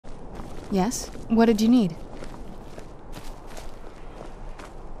Yes? What did you need?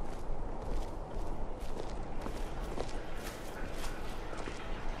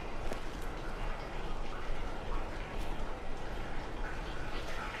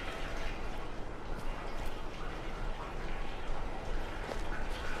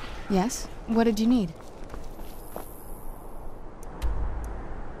 Yes? What did you need?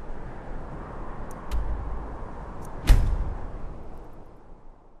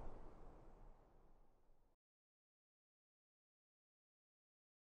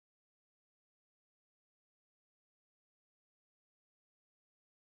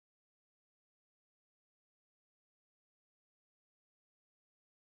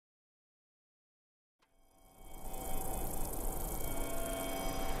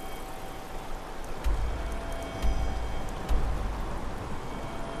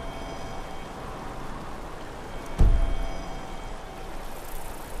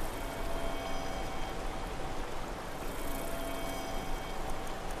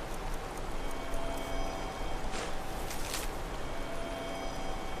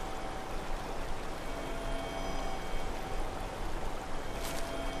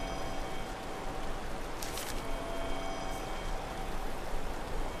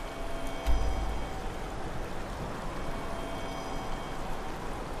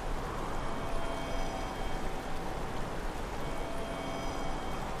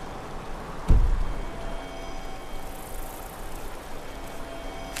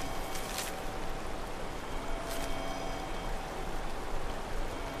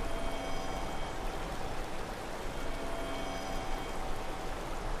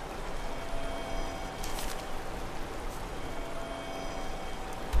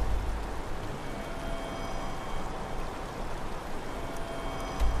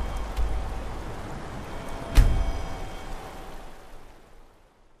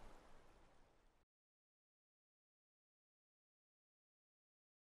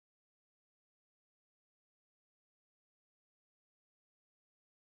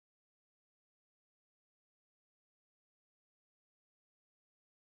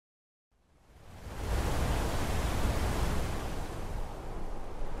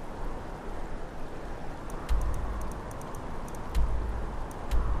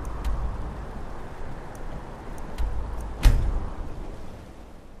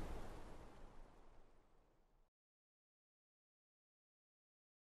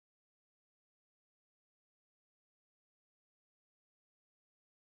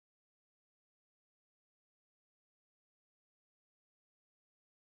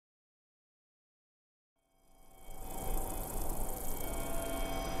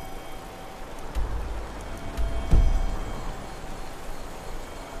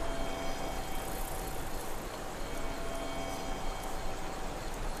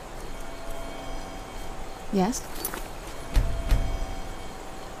 Yes?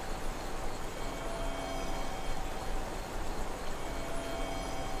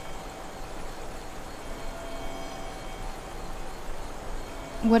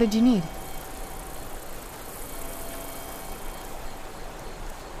 What did you need?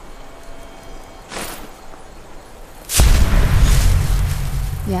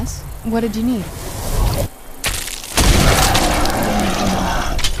 Yes? What did you need?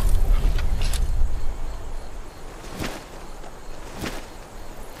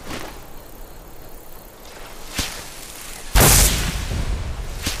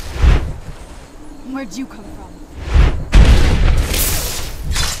 Where'd you come from?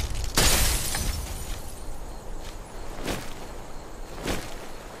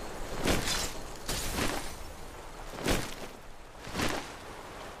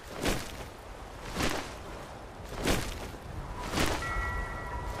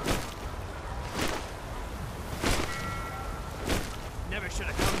 Never should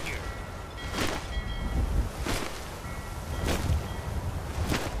have come here.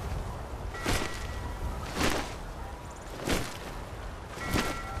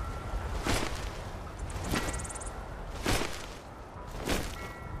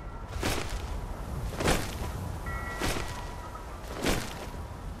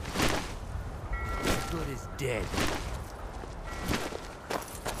 Good is dead.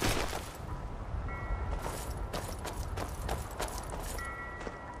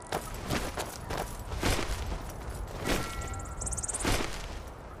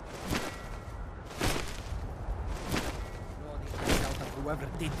 Whoever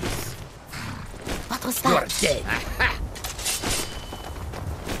did this, What was you're that? dead.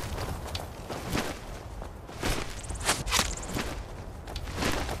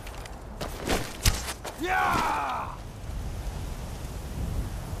 Yeah!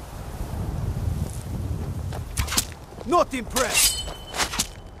 Not impressed!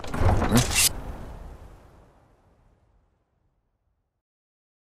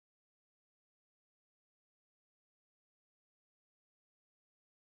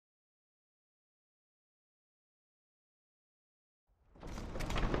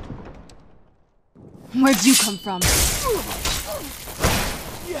 Where'd you come from? It's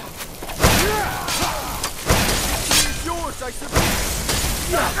yours, I submit!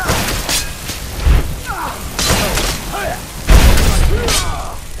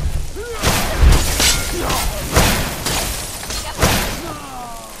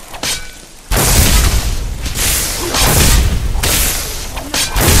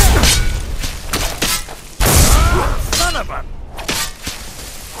 Son of a...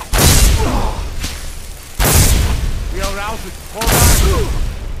 We are out with four rounds.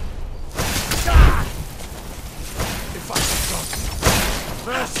 If I could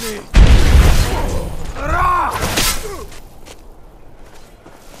mercy!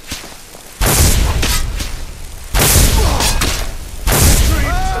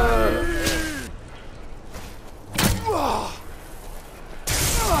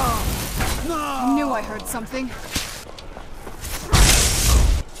 I knew I heard something.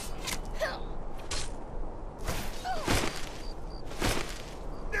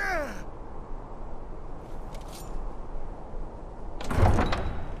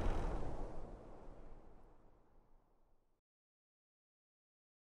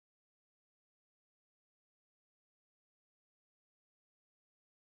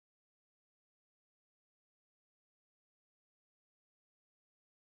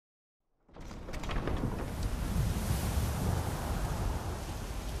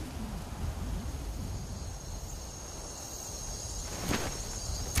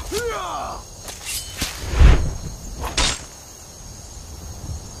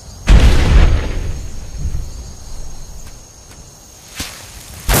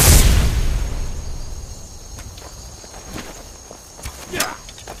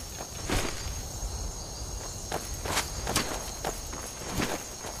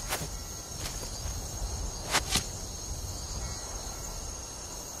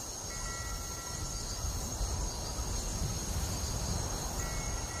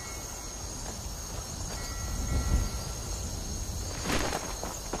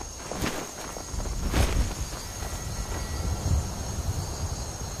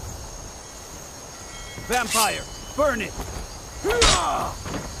 Vampire, burn it! Burn it!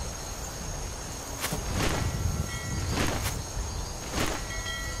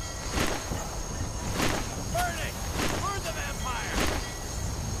 Burn the vampire!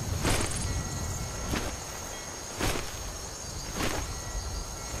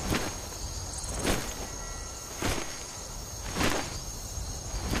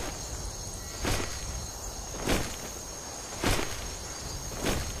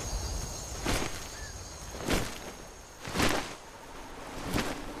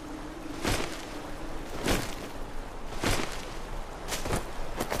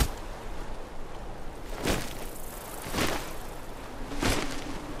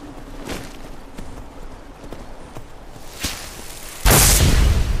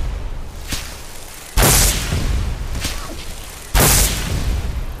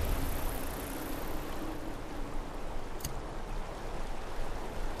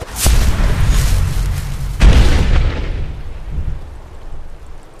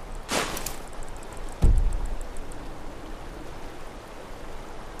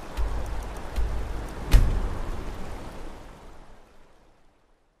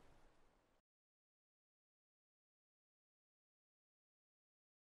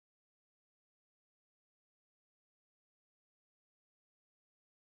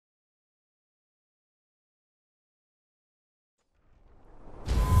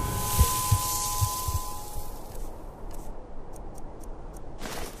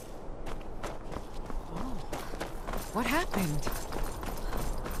 What happened?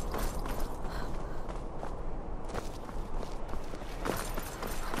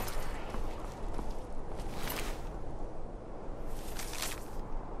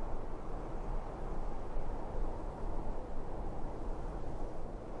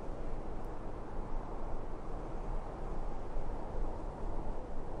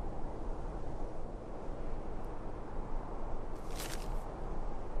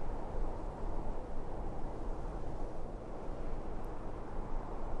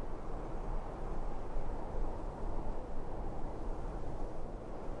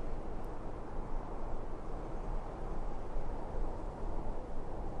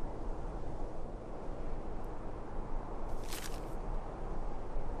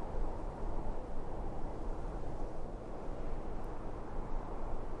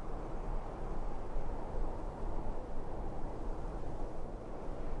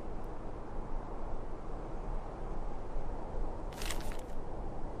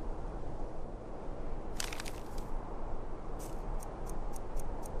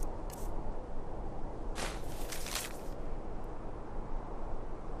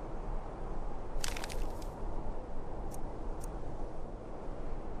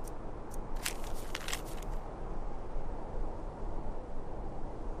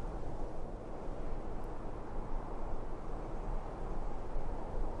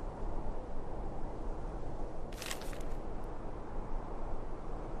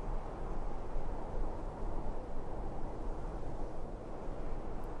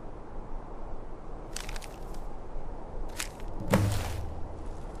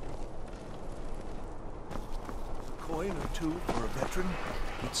 or two for a veteran.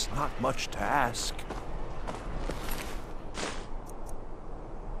 It's not much to ask.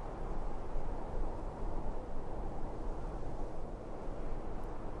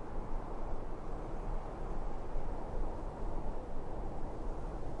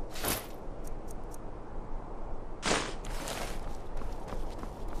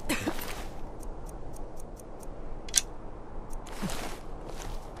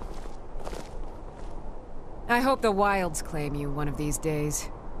 I hope the wilds claim you one of these days.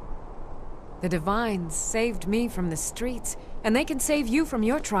 The Divines saved me from the streets, and they can save you from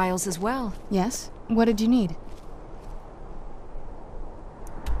your trials as well. Yes? What did you need?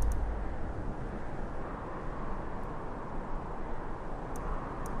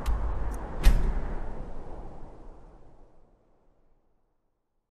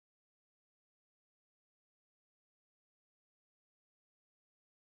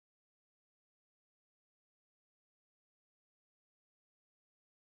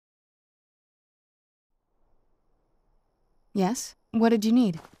 Yes? What did you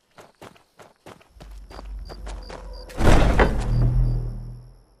need?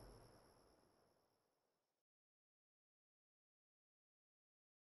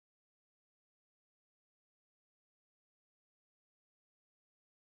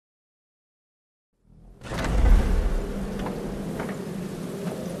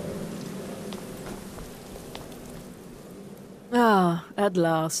 Ah, at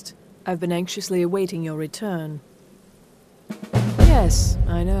last. I've been anxiously awaiting your return. Yes,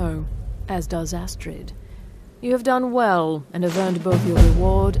 I know. As does Astrid. You have done well, and have earned both your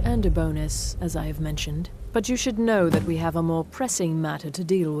reward and a bonus, as I have mentioned. But you should know that we have a more pressing matter to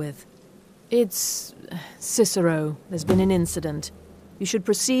deal with. It's... Cicero. There's been an incident. You should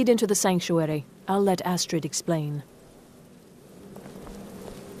proceed into the sanctuary. I'll let Astrid explain.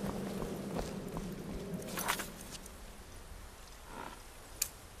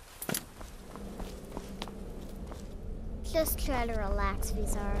 Just try to relax,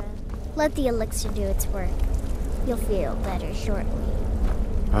 Vizara. Let the elixir do its work. You'll feel better shortly.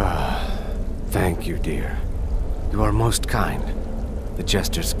 Thank you, dear. You are most kind. The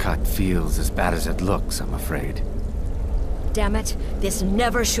Jester's cut feels as bad as it looks, I'm afraid. Damn it, this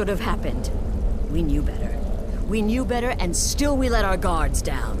never should have happened. We knew better. We knew better, and still we let our guards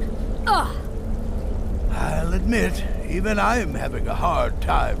down. Ugh! I'll admit, even I'm having a hard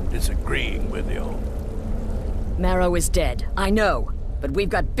time disagreeing with you. Marrow is dead, I know, but we've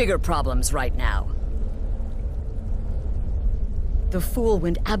got bigger problems right now. The fool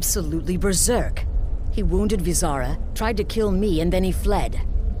went absolutely berserk. He wounded Vizara, tried to kill me, and then he fled.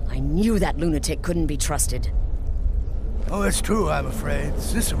 I knew that lunatic couldn't be trusted. Oh, it's true, I'm afraid.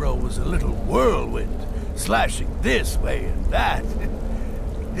 Cicero was a little whirlwind, slashing this way and that.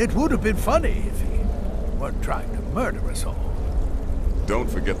 It would have been funny if he weren't trying to murder us all. Don't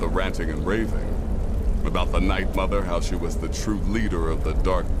forget the ranting and raving. About the Night Mother, how she was the true leader of the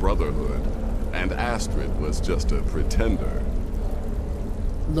Dark Brotherhood, and Astrid was just a pretender.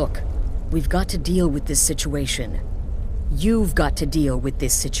 Look, we've got to deal with this situation. You've got to deal with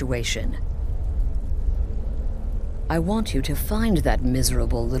this situation. I want you to find that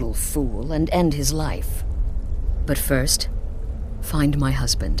miserable little fool and end his life. But first, find my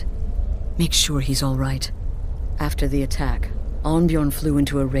husband. Make sure he's all right. After the attack, Arnbjorn flew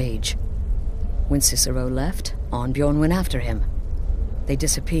into a rage. When Cicero left, Arnbjorn went after him. They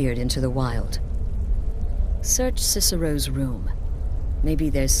disappeared into the wild. Search Cicero's room. Maybe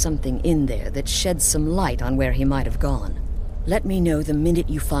there's something in there that sheds some light on where he might have gone. Let me know the minute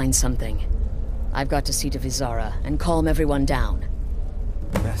you find something. I've got to see to Vizara and calm everyone down.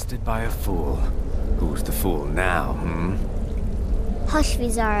 Bested by a fool. Who's the fool now, Hush,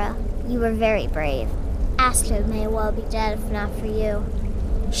 Vizara. You were very brave. Astrid may well be dead if not for you.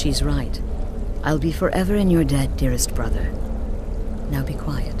 She's right. I'll be forever in your debt, dearest brother. Now be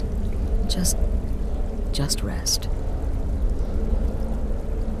quiet. Just rest.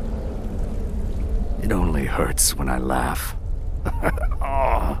 It only hurts when I laugh.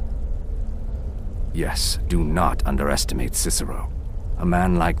 Oh. Yes, do not underestimate Cicero. A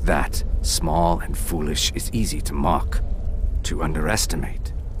man like that, small and foolish, is easy to mock. To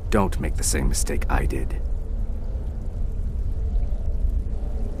underestimate. Don't make the same mistake I did.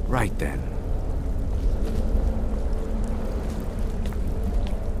 Right then.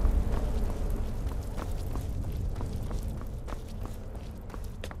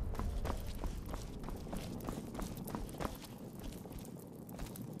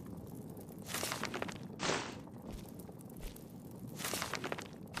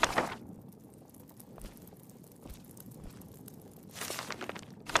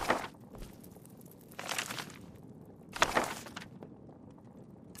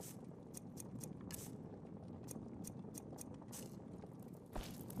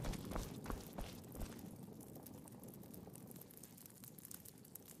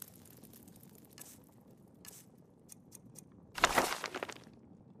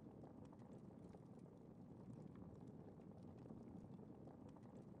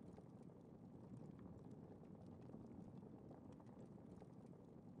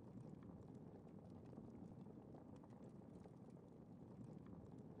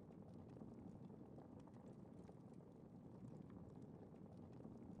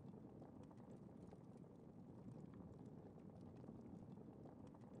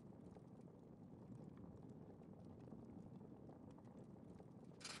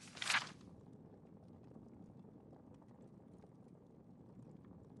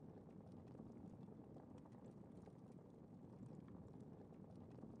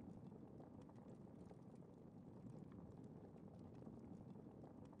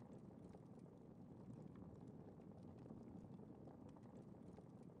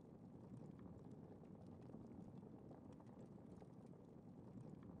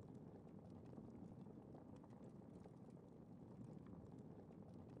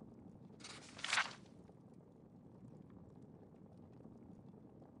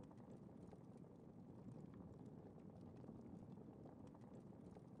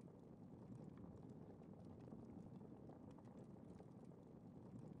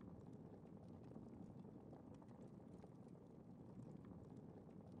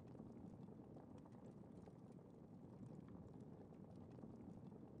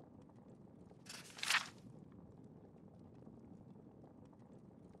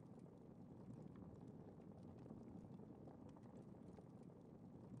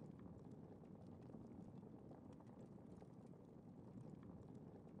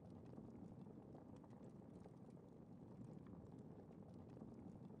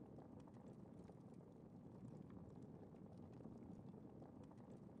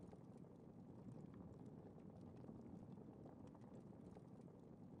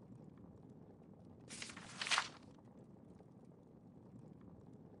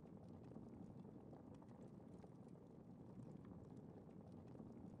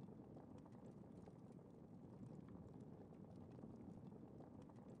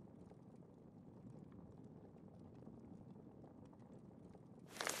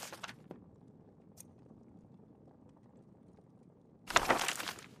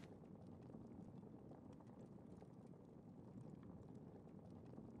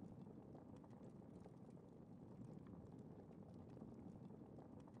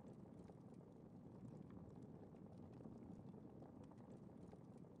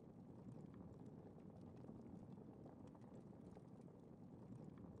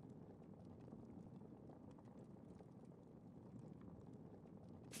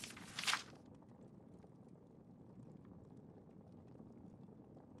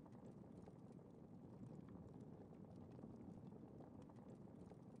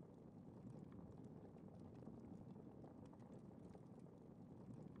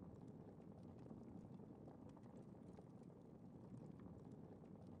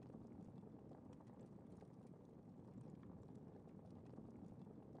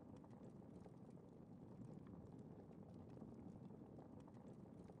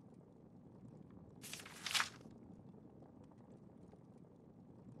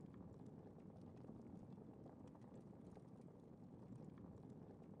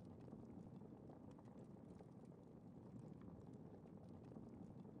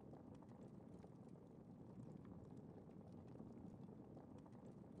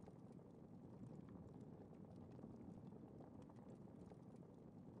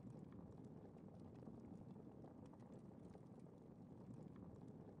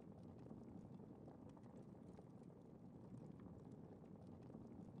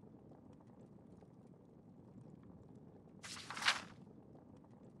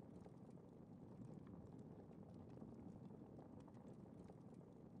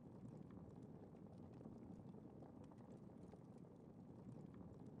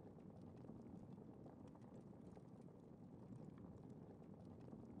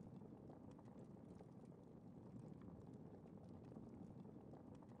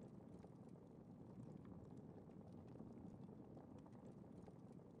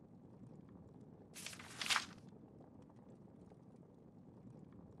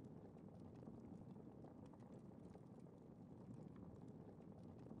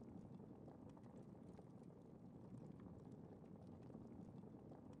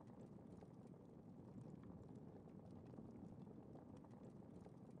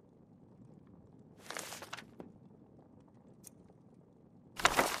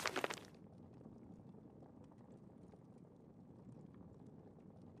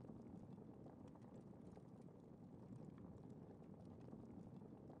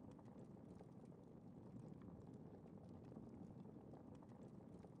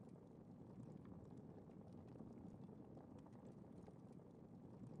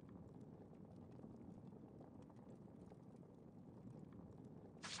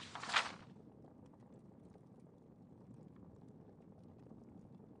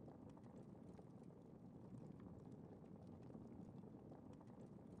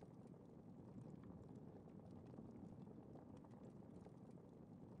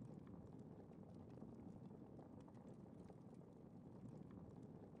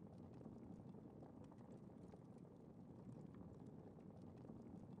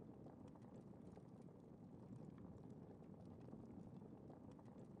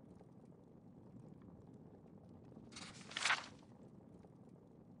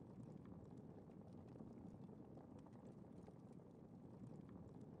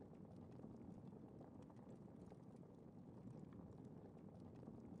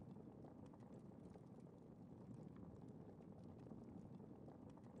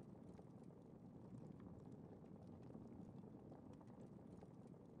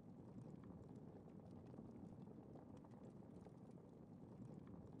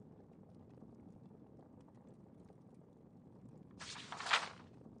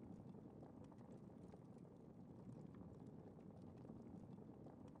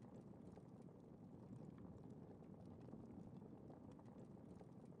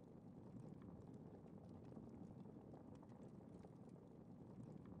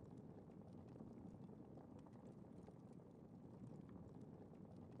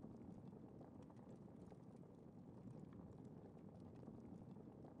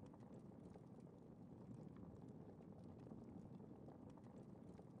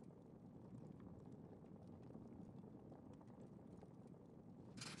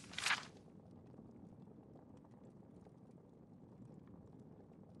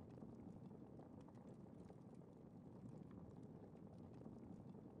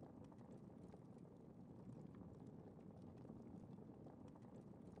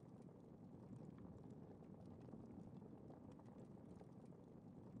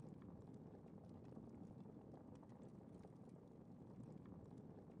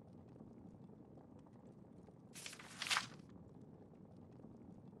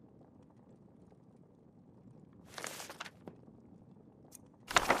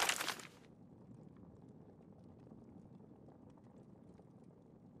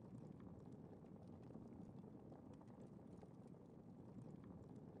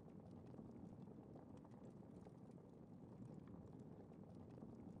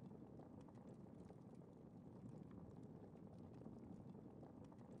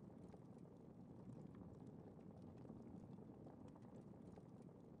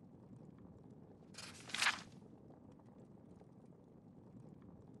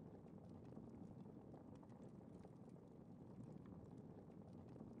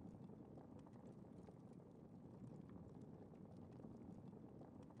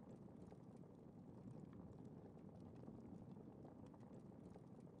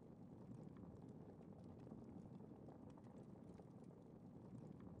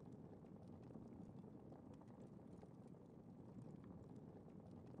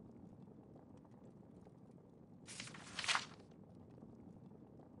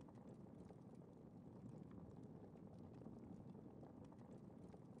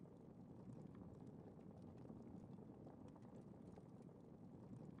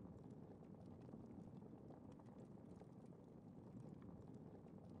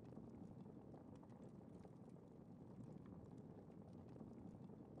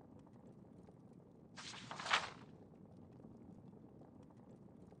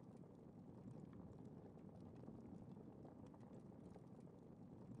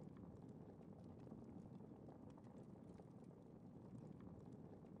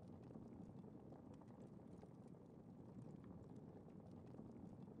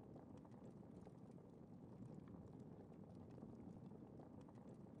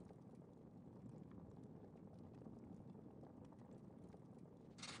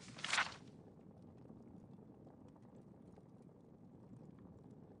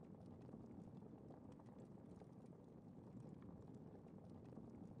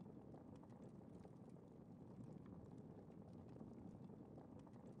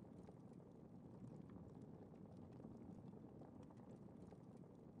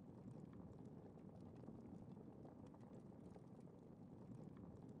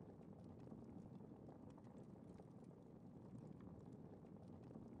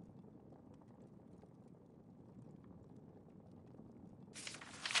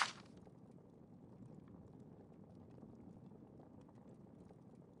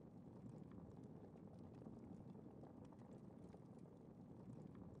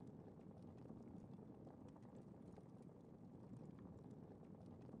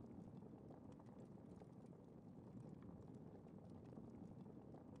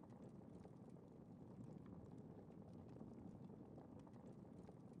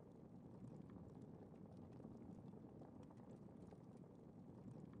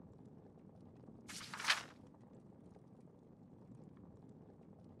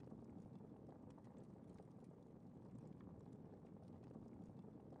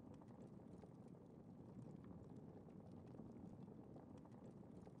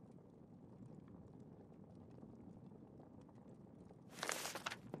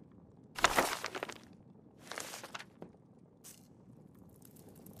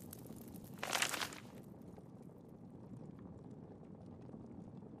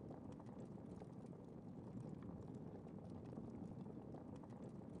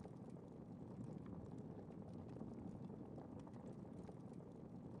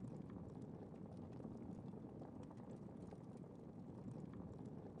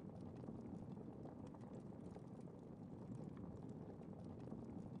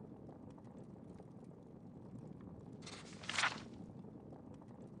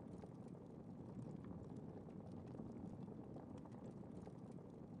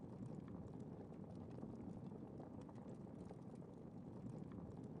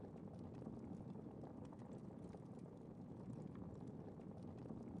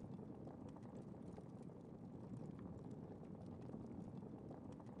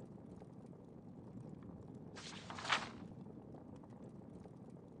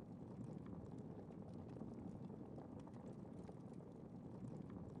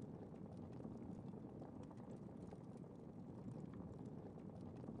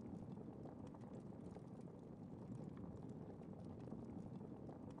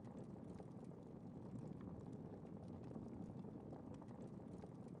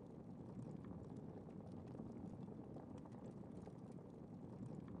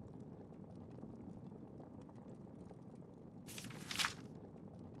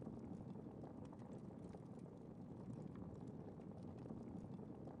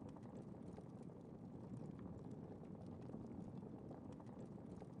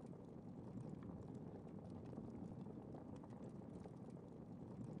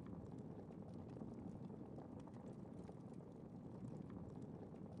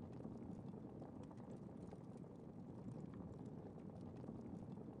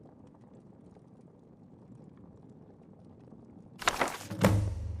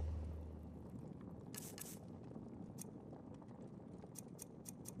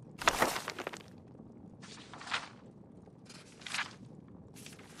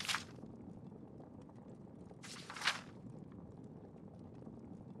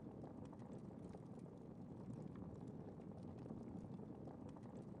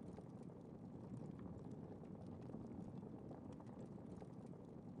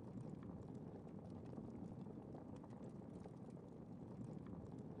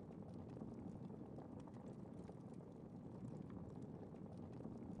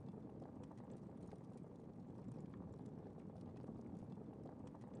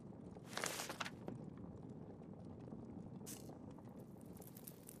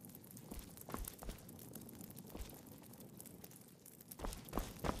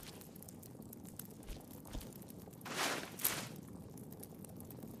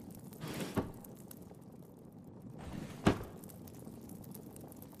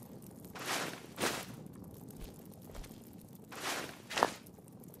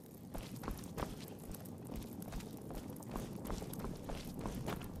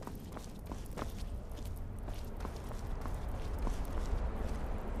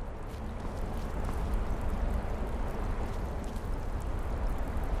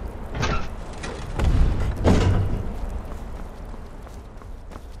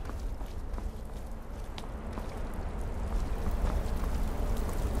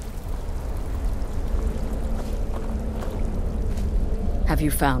 Have you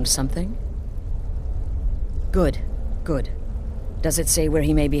found something? Good, good. Does it say where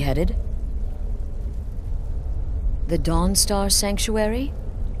he may be headed? The Dawnstar Sanctuary?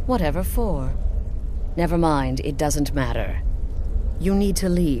 Whatever for. Never mind, it doesn't matter. You need to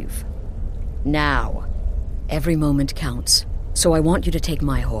leave. Now. Every moment counts, so I want you to take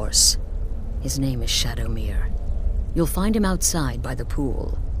my horse. His name is Shadowmere. You'll find him outside by the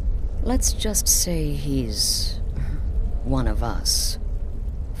pool. Let's just say he's one of us.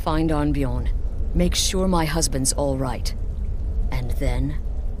 Find Arnbjorn. Make sure my husband's all right. And then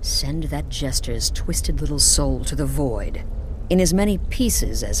send that Jester's twisted little soul to the void, in as many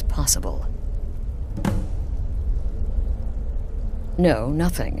pieces as possible. No,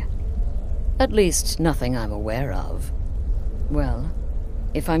 nothing. At least, nothing I'm aware of. Well,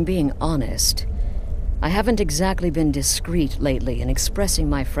 if I'm being honest, I haven't exactly been discreet lately in expressing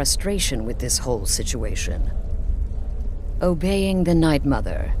my frustration with this whole situation. Obeying the Night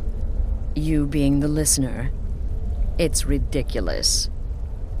Mother, you being the listener, it's ridiculous.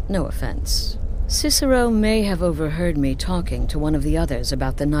 No offense. Cicero may have overheard me talking to one of the others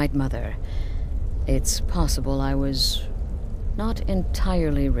about the Night Mother. It's possible I was not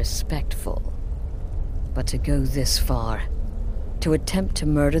entirely respectful. But to go this far, to attempt to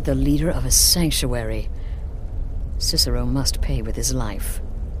murder the leader of a sanctuary, Cicero must pay with his life.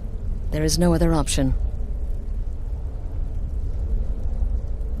 There is no other option.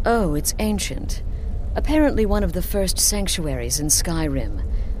 Oh, it's ancient. Apparently one of the first sanctuaries in Skyrim.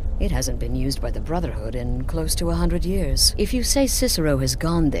 It hasn't been used by the Brotherhood in close to 100 years. If you say Cicero has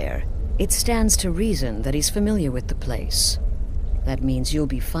gone there, it stands to reason that he's familiar with the place. That means you'll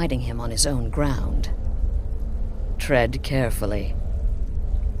be fighting him on his own ground. Tread carefully.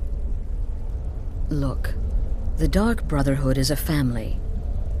 Look, the Dark Brotherhood is a family.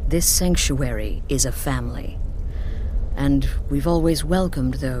 This sanctuary is a family. And we've always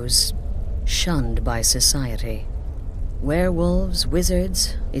welcomed those shunned by society. Werewolves,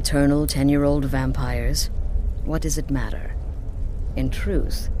 wizards, eternal 10-year-old vampires. What does it matter? In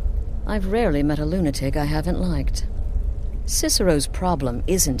truth, I've rarely met a lunatic I haven't liked. Cicero's problem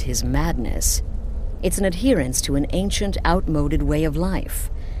isn't his madness. It's an adherence to an ancient, outmoded way of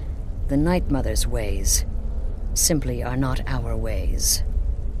life. The Night Mother's ways simply are not our ways.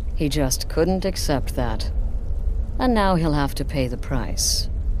 He just couldn't accept that. And now he'll have to pay the price.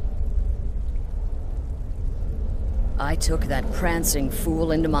 I took that prancing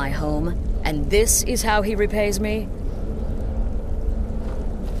fool into my home, and this is how he repays me?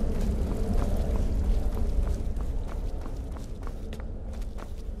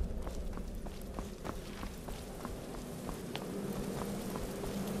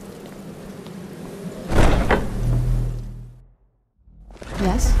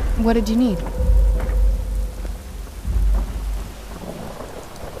 Yes? What did you need?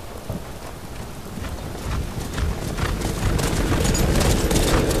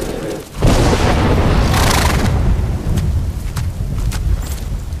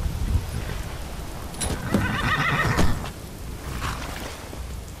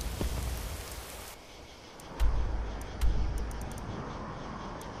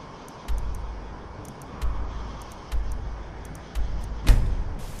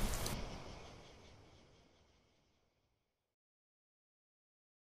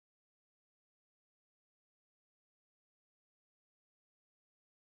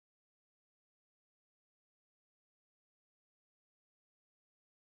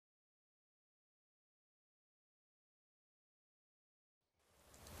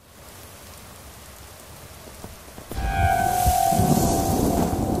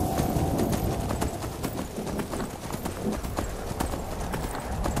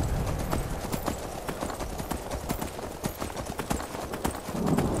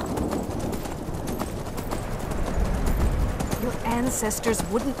 Ancestors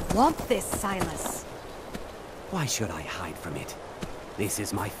wouldn't want this, Silas. Why should I hide from it? This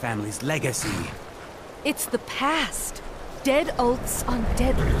is my family's legacy. It's the past. Dead oaths on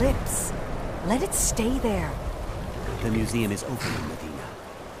dead lips. Let it stay there. The museum is open in Medina.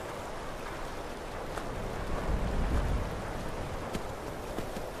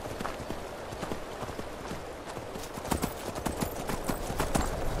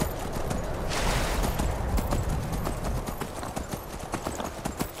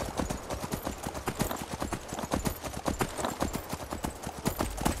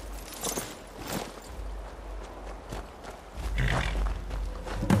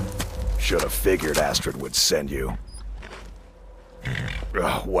 Should have figured Astrid would send you.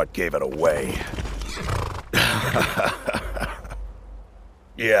 Ugh, what gave it away?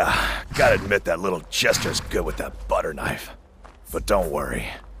 Yeah, gotta admit that little Chester's good with that butter knife. But don't worry,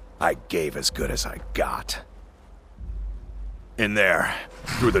 I gave as good as I got. In there,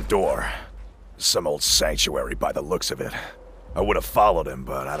 through the door. Some old sanctuary by the looks of it. I would have followed him,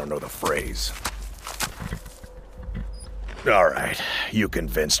 but I don't know the phrase. Alright, you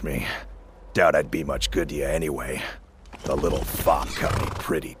convinced me. Doubt I'd be much good to you anyway. The little fop cut me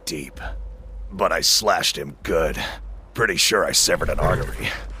pretty deep. But I slashed him good. Pretty sure I severed an artery.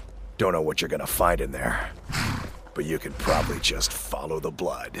 Don't know what you're gonna find in there. But you can probably just follow the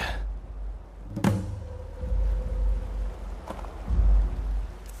blood.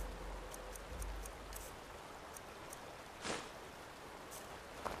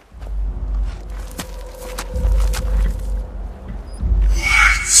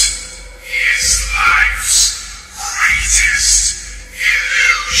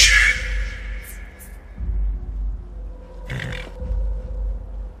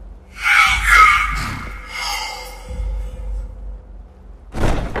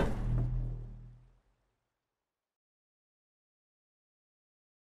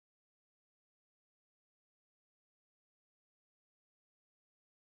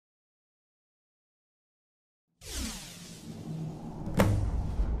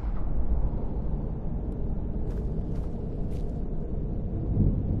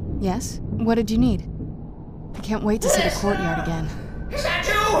 Yes? What did you need? I can't wait to see the courtyard again. Is that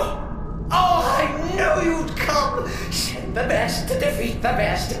you? Oh, I knew you'd come! Send the best to defeat the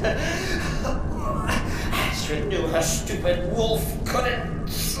best. Astrid knew her stupid wolf couldn't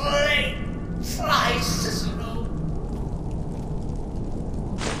slice Cicero.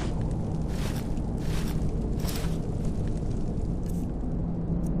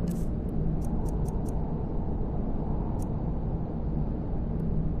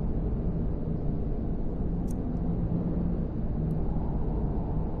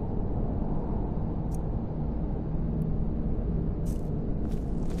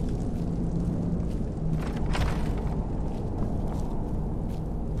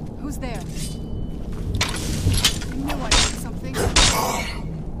 Who's there? I knew I heard something.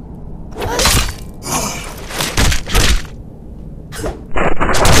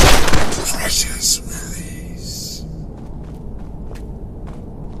 Precious release.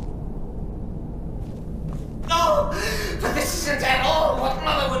 No! But this isn't at all what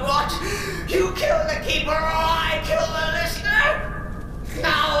Mother would want! You kill the keeper or I kill the listener!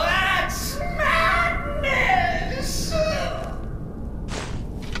 Now that's madness!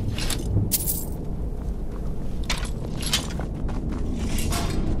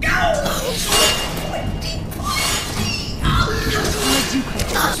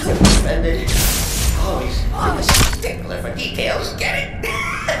 Offended. Always a stickler for details, get it?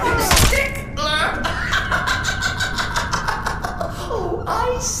 Stickler! Oh,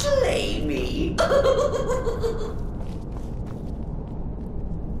 I slay me.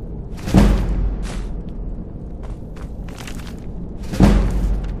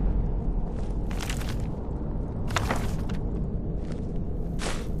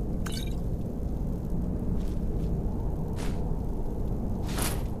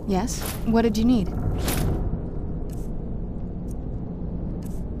 Yes? What did you need?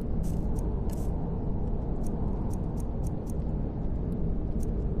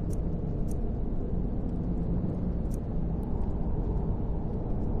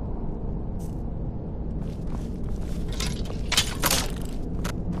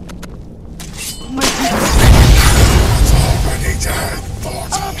 Already dead,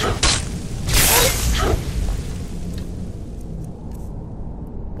 mortal.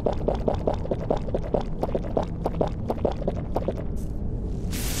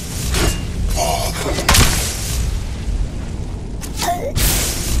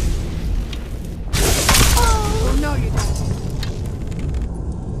 Oh, no, you don't.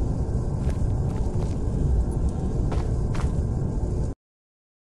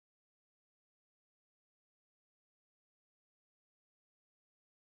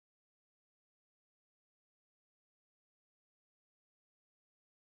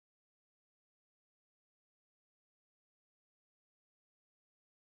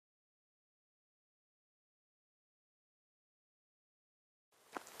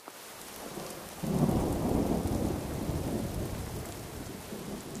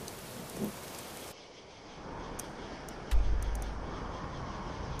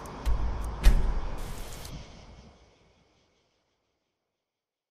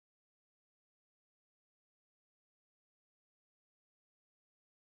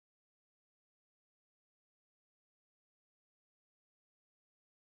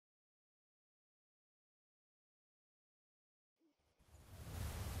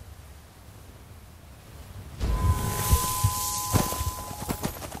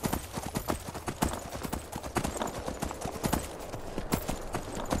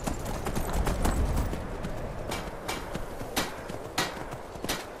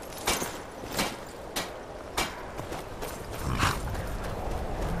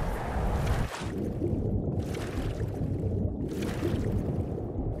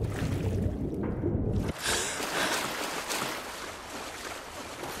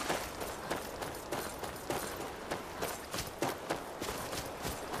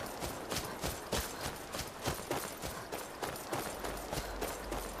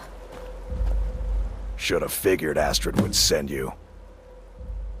 Should have figured Astrid would send you.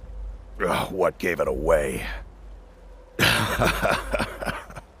 Ugh, what gave it away?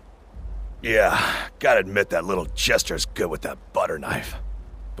 Yeah, gotta admit that little gesture's good with that butter knife.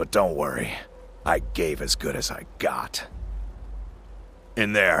 But don't worry, I gave as good as I got.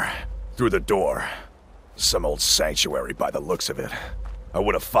 In there, through the door. Some old sanctuary by the looks of it. I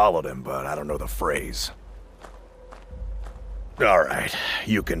would have followed him, but I don't know the phrase. Alright,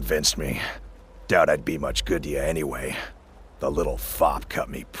 you convinced me. Doubt I'd be much good to you anyway. The little fop cut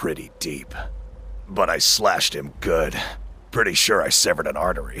me pretty deep. But I slashed him good. Pretty sure I severed an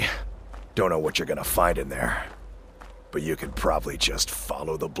artery. Don't know what you're gonna find in there. But you can probably just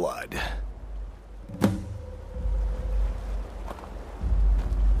follow the blood.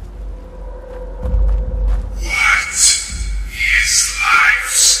 What is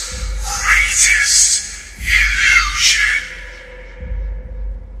life's greatest illusion?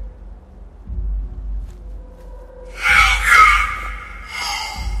 Welcome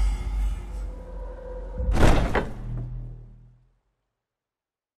home.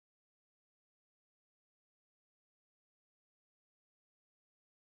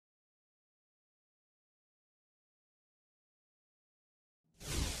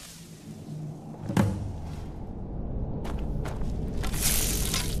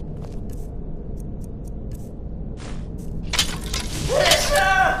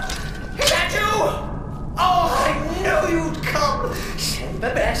 Listener! Is that you? Oh, I knew you'd come. Send the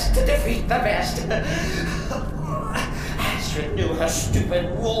best to defeat the best. Astrid knew her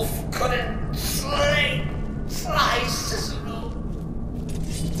stupid wolf couldn't slice Cicero.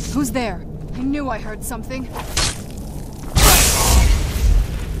 Who's there? I knew I heard something.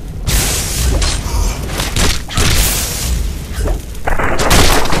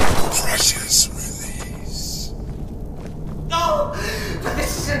 Precious release. No, but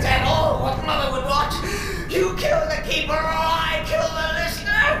this isn't at all what Mother would want. You kill the keeper or I kill the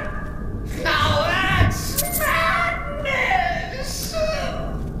listener. Now that's madness.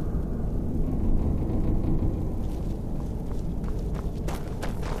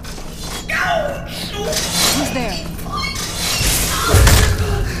 Who's there?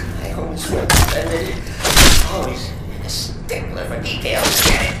 I always were offended. Always a stickler for details.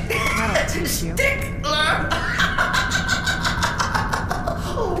 Get it? Stickler.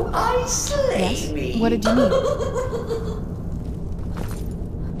 Oh, I slay me. What did you need?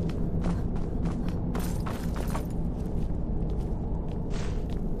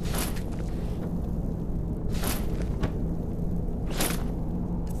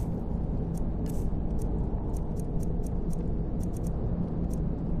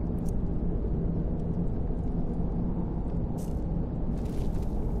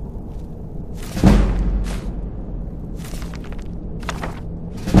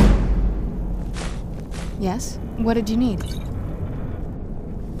 Yes? What did you need?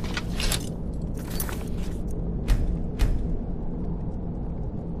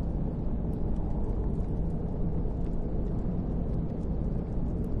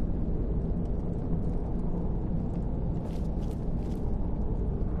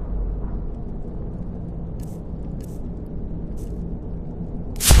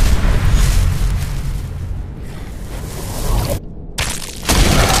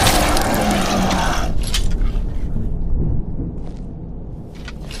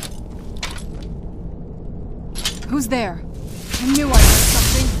 Who's there? I knew I heard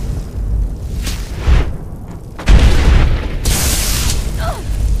something.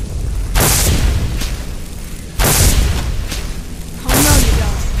 Oh no, you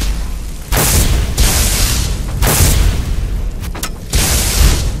don't.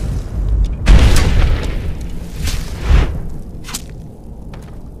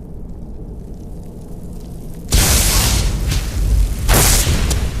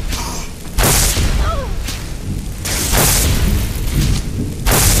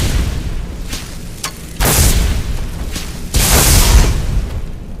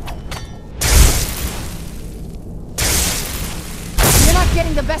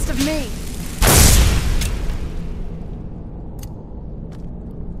 Getting the best of me.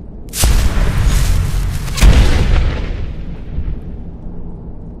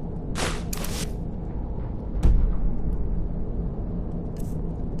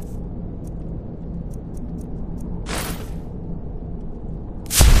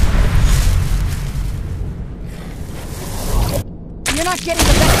 You're not getting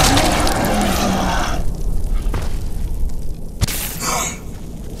the best of me.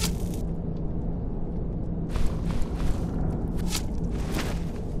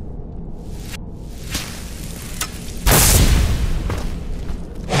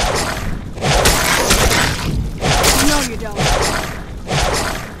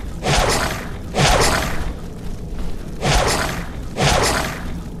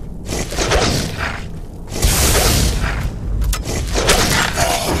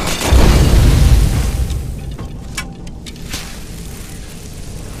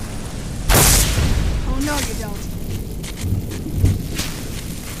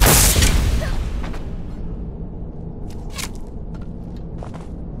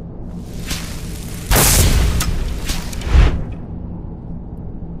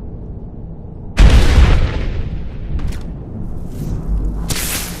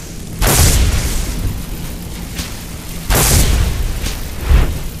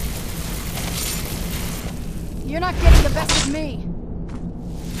 You're not getting the best of me!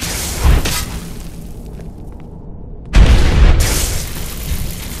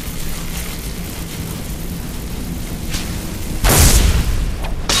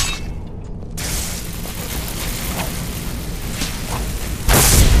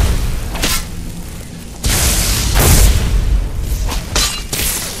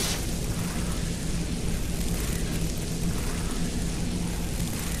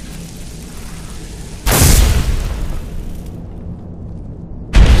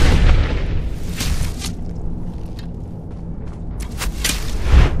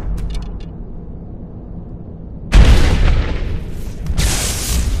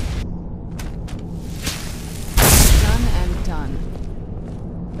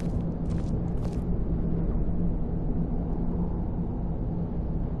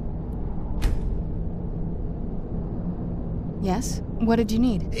 Yes? What did you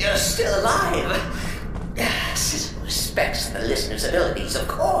need? You're still alive. Respects the listener's abilities, of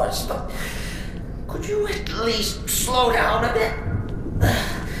course, but could you at least slow down a bit?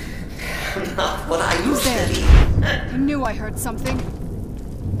 Not what I used to be. I knew I heard something.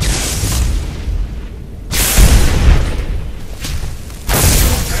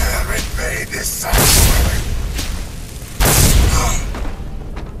 Damn it, made this sanctuary.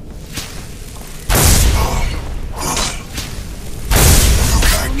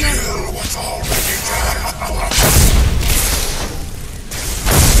 Kill what's already dead.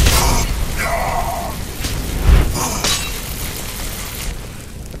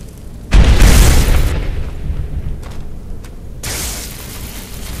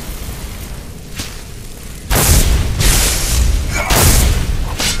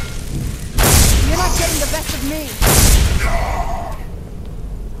 You're not getting the best of me!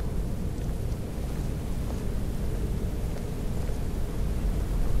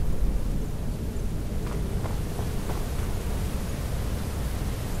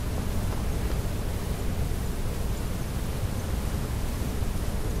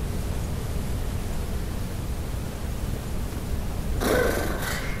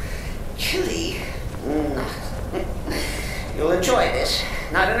 You'll enjoy this.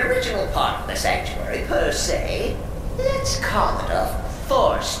 Not an original part of the sanctuary, per se. Let's call it a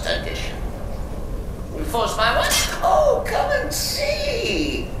forced addition. Forced by what? Oh, come and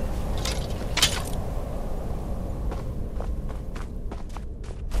see!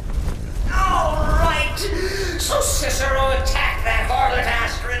 All right! So Cicero attacked that harlot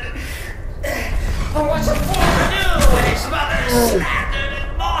Astrid. But what's a fool to do when his mother's slandered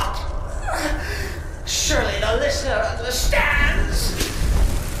and mocked? Surely the listener understands.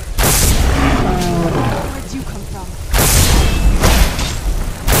 Where'd you come from?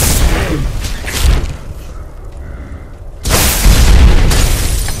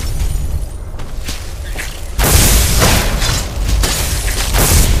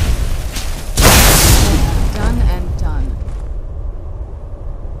 Done and done.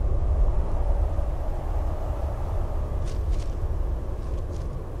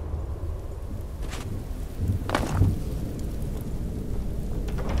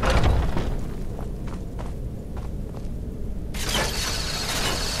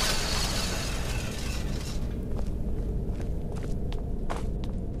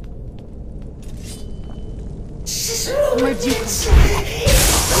 Where'd you come from?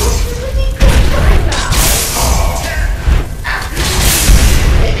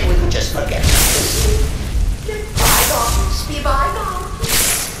 Maybe we can just forget this. Let bygones be bygones.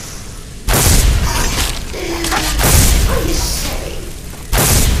 What do you say?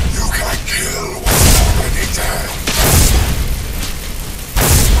 You can't kill what's already dead.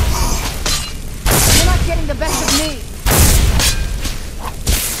 You're not getting the best of me!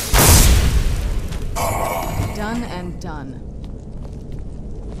 Done and done.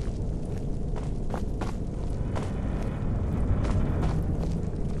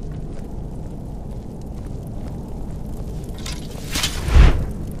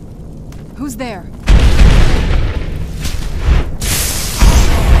 Who's there?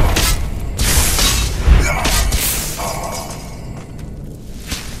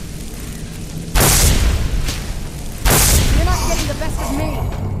 You're not getting the best of me!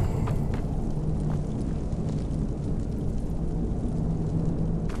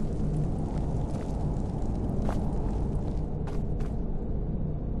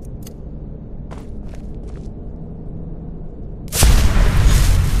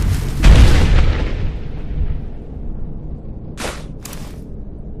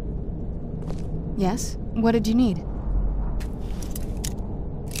 Yes? What did you need?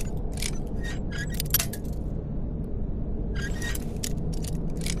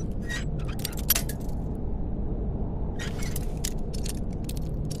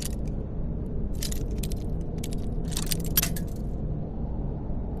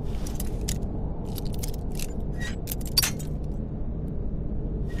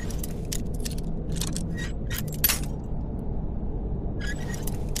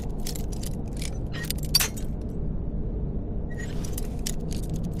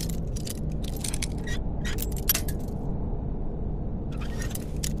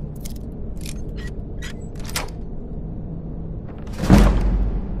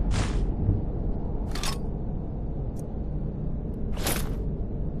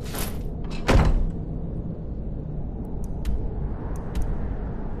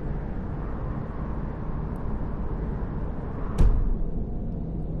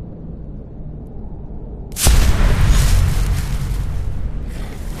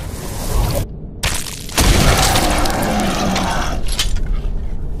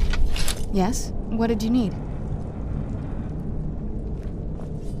 Yes? What did you need?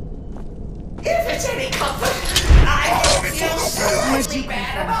 If it's any comfort, I hope you seriously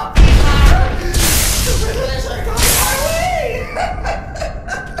bad about me, Mara. Stupid lizard got my way.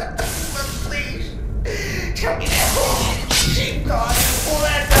 But please, tell me that whole sheepdog will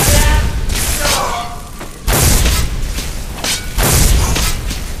let the cat go.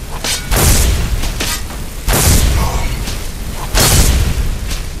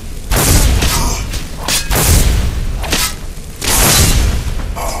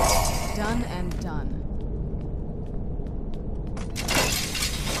 Done and done.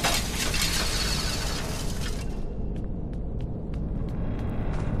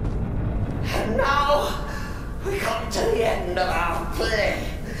 And now, we come to the end of our play.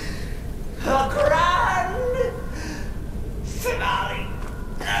 The grand finale.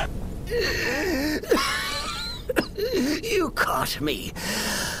 You caught me.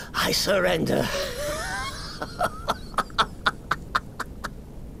 I surrender.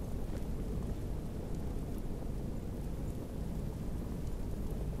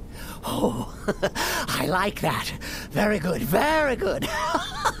 Oh, I like that. Very good, very good.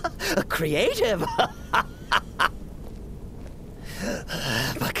 Creative.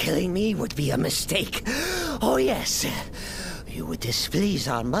 But killing me would be a mistake. Oh, yes. You would displease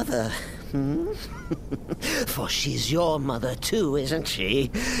our mother. For she's your mother too, isn't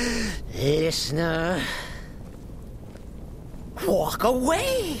she? Listener. Walk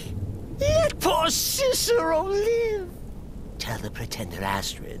away. Let poor Cicero live. Tell the pretender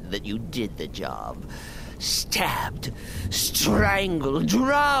Astrid that you did the job. Stabbed, strangled,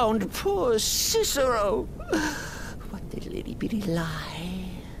 drowned poor Cicero. What little itty-bitty lie.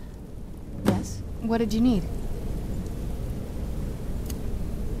 Yes? What did you need?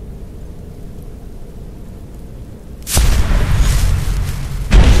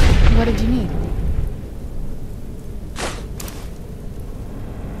 What did you need?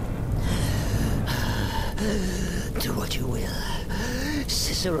 Do what you will.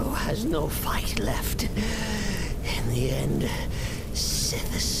 Cicero has no fight left. In the end,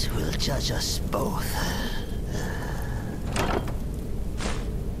 Sithis will judge us both.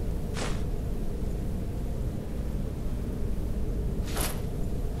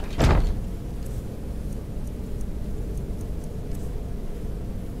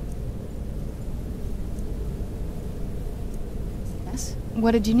 Yes?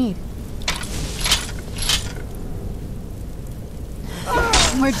 What did you need?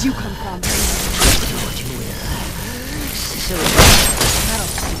 Where'd you come from? Do what you will. Cicero. That'll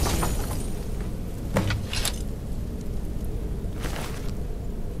suit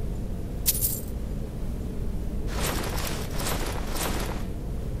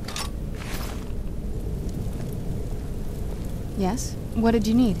you. Yes? What did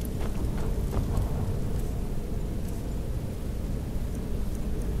you need?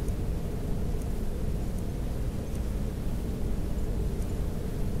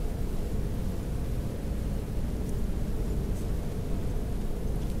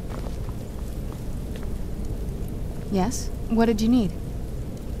 Yes? What did you need?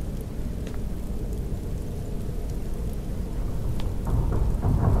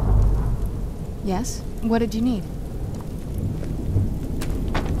 Yes? What did you need?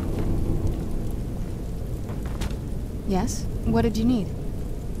 Yes? What did you need?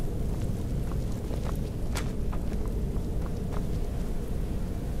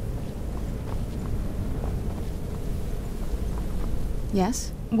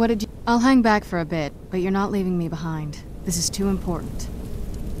 Yes? What did you... I'll hang back for a bit, but you're not leaving me behind. This is too important.